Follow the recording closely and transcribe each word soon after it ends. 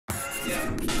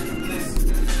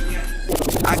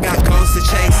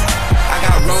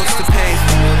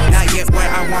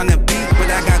I wanna be, but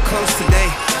I got close today.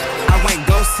 I went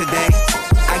ghost today.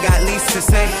 I got least to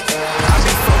say. I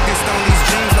be focused on these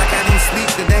dreams like I didn't sleep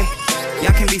today.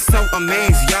 Y'all can be so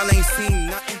amazed, y'all ain't seen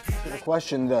nothing. The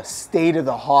question, the state of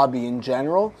the hobby in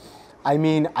general, I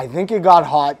mean, I think it got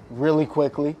hot really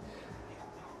quickly.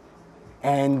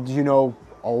 And, you know,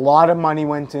 a lot of money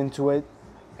went into it.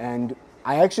 And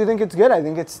I actually think it's good. I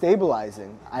think it's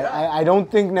stabilizing. I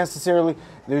don't think necessarily,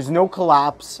 there's no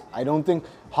collapse. I don't think,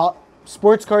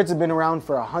 sports cards have been around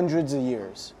for hundreds of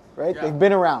years, right? Yeah. They've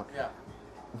been around. Yeah.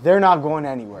 They're not going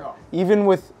anywhere. No. Even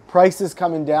with prices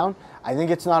coming down, I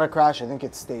think it's not a crash. I think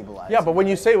it's stabilizing. Yeah, but when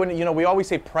you say, you know, we always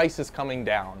say prices coming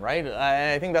down, right?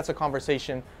 I think that's a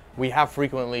conversation we have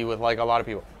frequently with like a lot of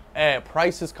people.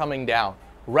 Prices coming down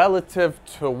relative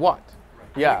to what?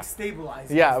 Yeah. Like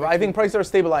stabilizing. Yeah, I think prices are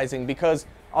stabilizing because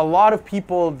a lot of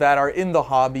people that are in the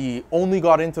hobby only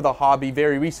got into the hobby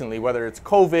very recently, whether it's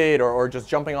COVID or just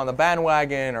jumping on the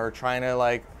bandwagon or trying to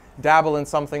like dabble in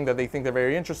something that they think they're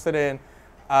very interested in.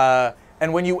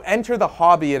 And when you enter the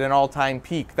hobby at an all-time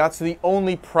peak, that's the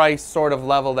only price sort of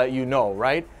level that you know,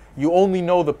 right? You only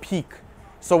know the peak.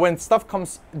 So when stuff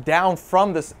comes down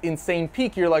from this insane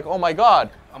peak, you're like, oh my God,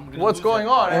 what's going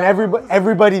on? And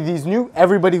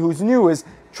everybody who's new is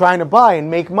trying to buy and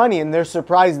make money, and they're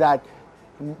surprised that,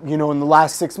 you know, in the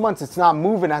last 6 months, it's not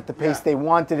moving at the pace they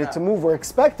wanted it to move or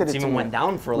expected it to move. It even went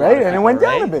down for a lot of right? people, And it went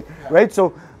down a right? bit, right?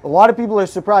 So a lot of people are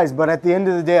surprised, but at the end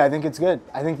of the day, I think it's good.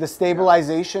 I think the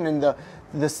stabilization and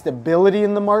the stability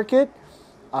in the market,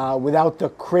 without the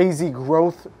crazy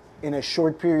growth in a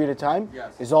short period of time,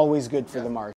 is always good for the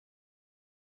market.